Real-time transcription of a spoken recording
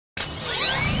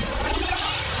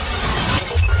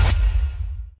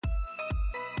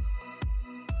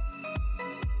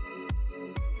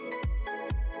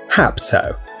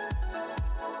Hapto.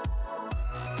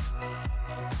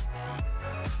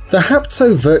 The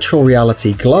Hapto virtual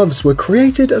reality gloves were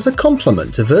created as a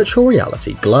complement to virtual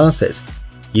reality glasses.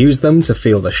 Use them to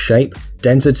feel the shape,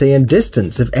 density, and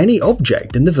distance of any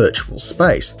object in the virtual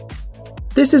space.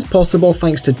 This is possible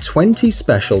thanks to 20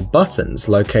 special buttons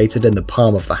located in the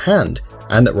palm of the hand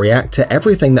and that react to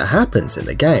everything that happens in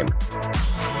the game.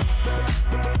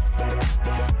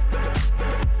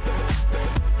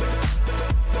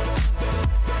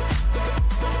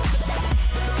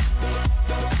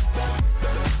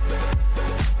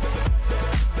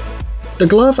 The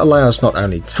glove allows not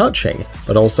only touching,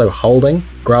 but also holding,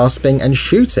 grasping, and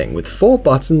shooting with 4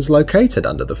 buttons located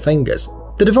under the fingers.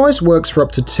 The device works for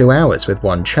up to 2 hours with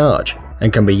one charge,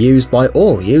 and can be used by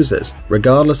all users,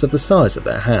 regardless of the size of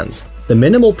their hands. The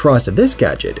minimal price of this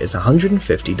gadget is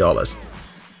 $150.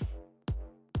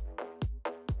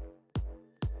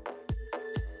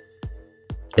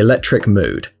 Electric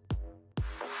mood.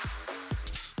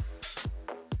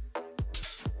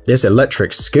 This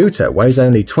electric scooter weighs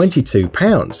only 22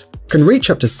 pounds, can reach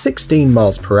up to 16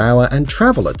 miles per hour and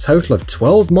travel a total of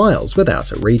 12 miles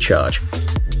without a recharge.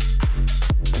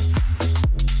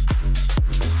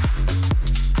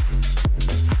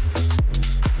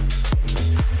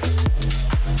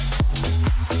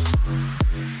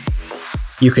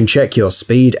 You can check your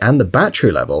speed and the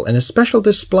battery level in a special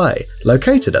display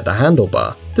located at the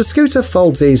handlebar. The scooter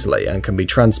folds easily and can be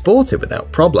transported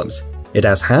without problems. It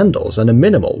has handles and a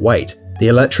minimal weight. The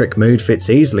electric mood fits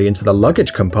easily into the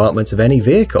luggage compartment of any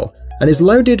vehicle and is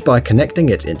loaded by connecting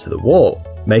it into the wall,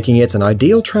 making it an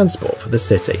ideal transport for the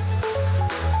city.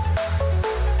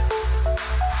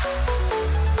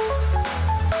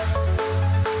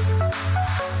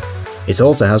 It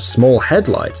also has small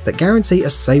headlights that guarantee a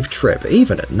safe trip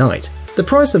even at night. The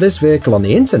price of this vehicle on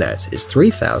the internet is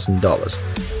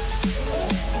 $3,000.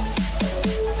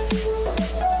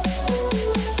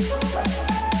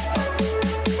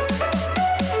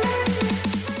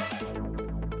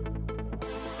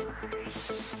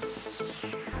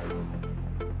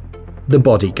 The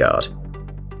bodyguard.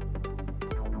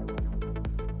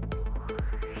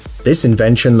 This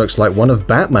invention looks like one of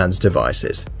Batman's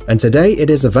devices, and today it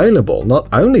is available not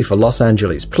only for Los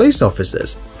Angeles police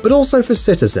officers, but also for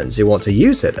citizens who want to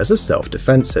use it as a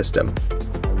self-defense system.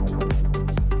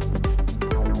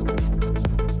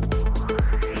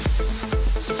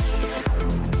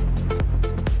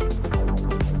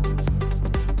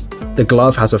 The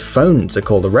glove has a phone to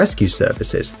call the rescue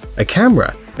services, a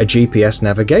camera, a GPS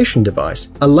navigation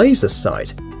device, a laser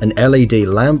sight, an LED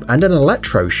lamp, and an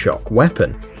electroshock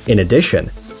weapon. In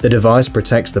addition, the device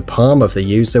protects the palm of the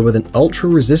user with an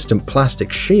ultra-resistant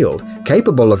plastic shield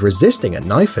capable of resisting a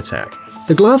knife attack.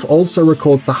 The glove also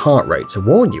records the heart rate to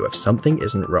warn you if something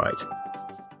isn't right.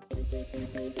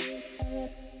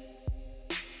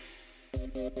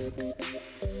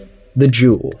 The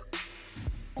Joule.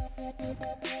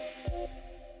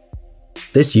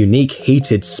 This unique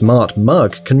heated smart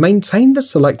mug can maintain the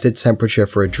selected temperature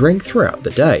for a drink throughout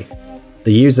the day.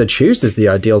 The user chooses the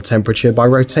ideal temperature by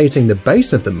rotating the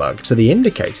base of the mug to the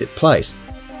indicated place.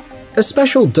 A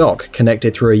special dock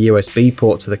connected through a USB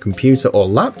port to the computer or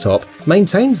laptop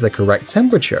maintains the correct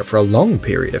temperature for a long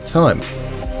period of time.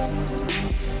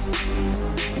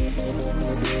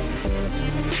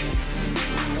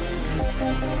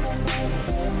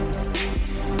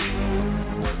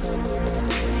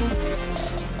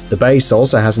 The base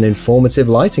also has an informative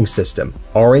lighting system.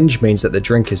 Orange means that the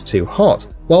drink is too hot,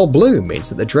 while blue means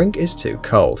that the drink is too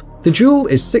cold. The Joule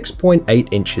is 6.8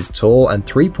 inches tall and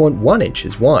 3.1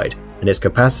 inches wide, and its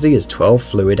capacity is 12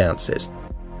 fluid ounces.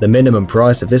 The minimum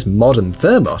price of this modern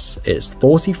thermos is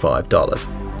 $45.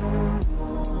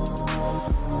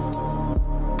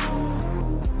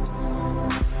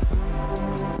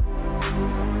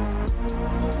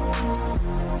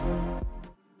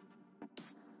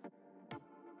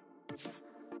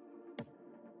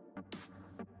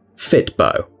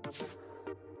 Fitbo.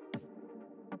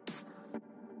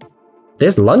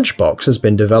 This lunchbox has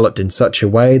been developed in such a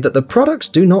way that the products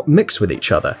do not mix with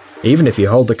each other, even if you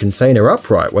hold the container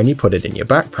upright when you put it in your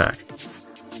backpack.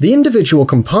 The individual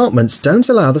compartments don't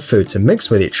allow the food to mix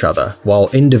with each other, while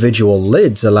individual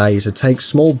lids allow you to take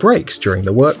small breaks during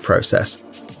the work process.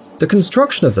 The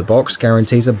construction of the box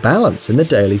guarantees a balance in the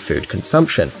daily food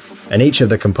consumption, and each of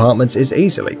the compartments is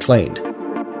easily cleaned.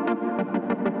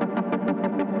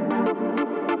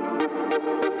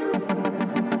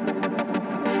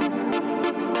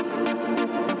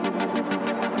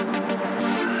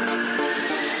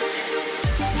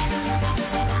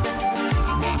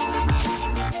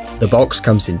 The box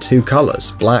comes in two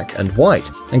colors, black and white,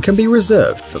 and can be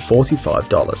reserved for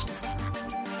 $45.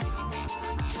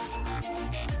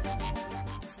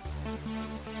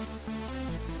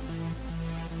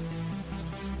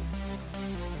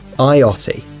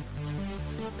 IoT.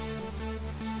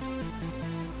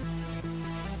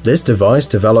 This device,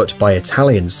 developed by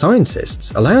Italian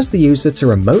scientists, allows the user to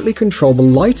remotely control the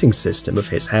lighting system of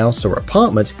his house or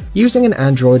apartment using an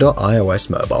Android or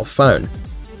iOS mobile phone.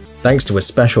 Thanks to a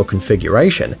special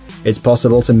configuration, it's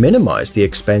possible to minimize the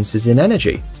expenses in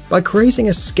energy by creating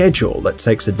a schedule that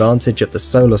takes advantage of the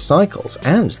solar cycles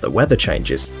and the weather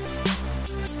changes.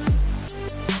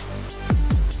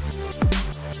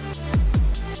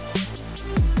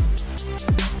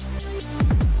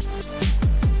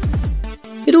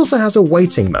 It also has a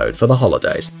waiting mode for the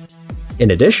holidays. In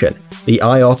addition, the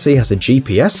IoT has a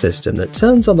GPS system that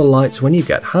turns on the lights when you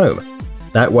get home.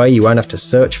 That way you won't have to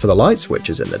search for the light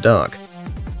switches in the dark.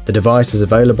 The device is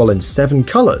available in 7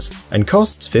 colors and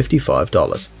costs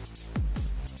 $55.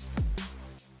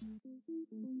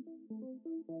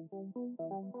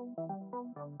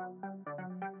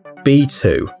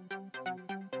 B2.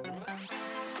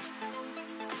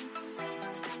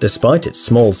 Despite its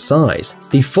small size,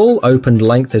 the full opened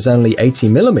length is only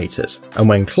 80mm, and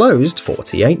when closed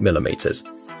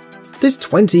 48mm. This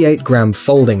 28-gram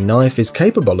folding knife is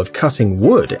capable of cutting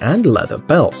wood and leather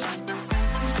belts.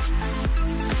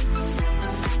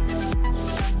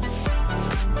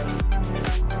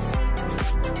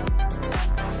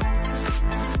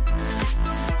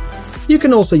 You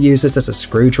can also use it as a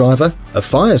screwdriver, a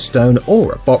firestone,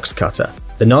 or a box cutter.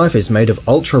 The knife is made of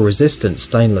ultra-resistant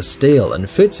stainless steel and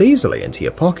fits easily into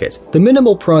your pocket. The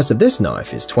minimal price of this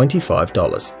knife is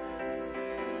 $25.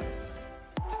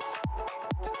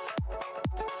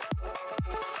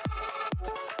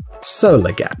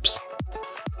 Solar gaps.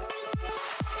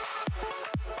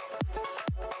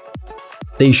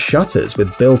 These shutters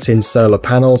with built-in solar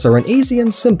panels are an easy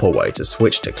and simple way to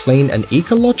switch to clean and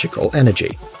ecological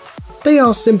energy. They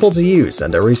are simple to use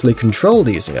and are easily controlled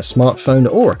using a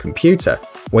smartphone or a computer,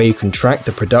 where you can track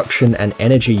the production and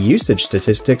energy usage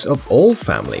statistics of all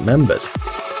family members.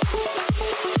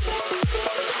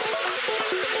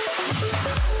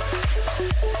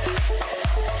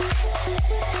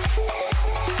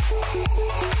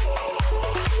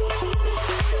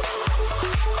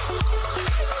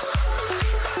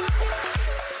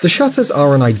 The shutters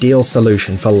are an ideal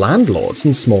solution for landlords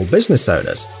and small business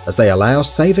owners, as they allow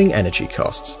saving energy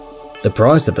costs. The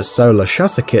price of a solar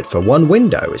shutter kit for one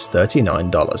window is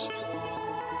 $39.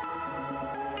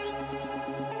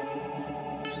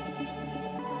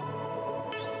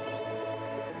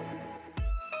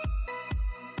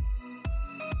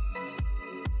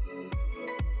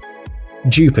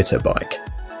 Jupiter bike.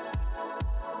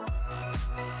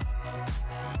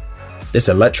 This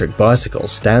electric bicycle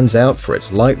stands out for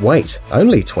its light weight,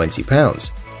 only 20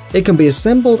 pounds. It can be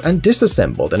assembled and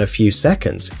disassembled in a few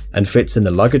seconds and fits in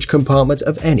the luggage compartment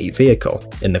of any vehicle,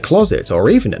 in the closet or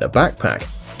even in a backpack.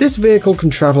 This vehicle can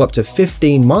travel up to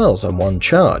 15 miles on one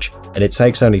charge, and it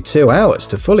takes only 2 hours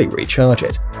to fully recharge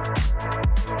it.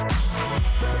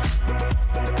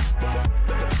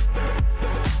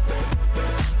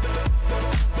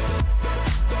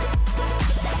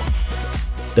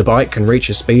 The bike can reach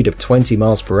a speed of 20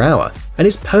 miles per hour and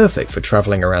is perfect for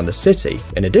traveling around the city,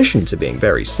 in addition to being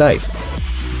very safe.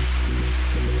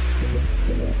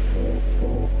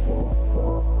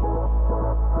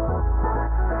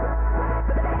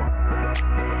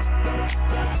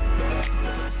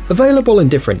 Available in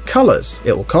different colors,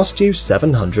 it will cost you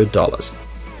 $700.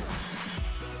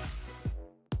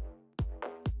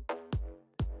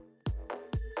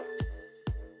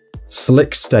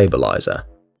 Slick stabilizer.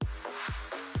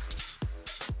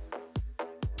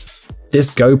 This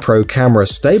GoPro camera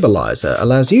stabilizer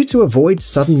allows you to avoid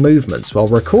sudden movements while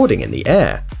recording in the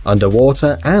air,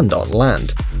 underwater, and on land.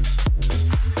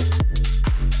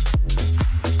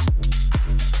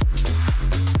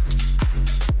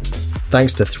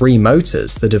 Thanks to 3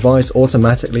 motors, the device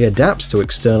automatically adapts to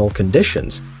external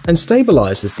conditions and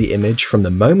stabilizes the image from the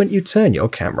moment you turn your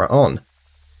camera on.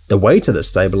 The weight of the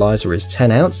stabilizer is 10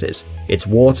 ounces, it's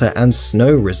water and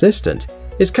snow resistant,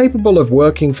 is capable of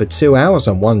working for 2 hours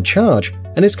on one charge,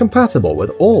 and is compatible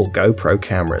with all GoPro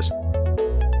cameras.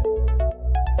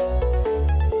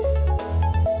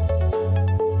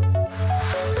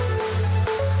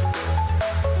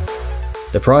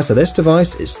 The price of this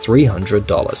device is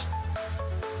 $300.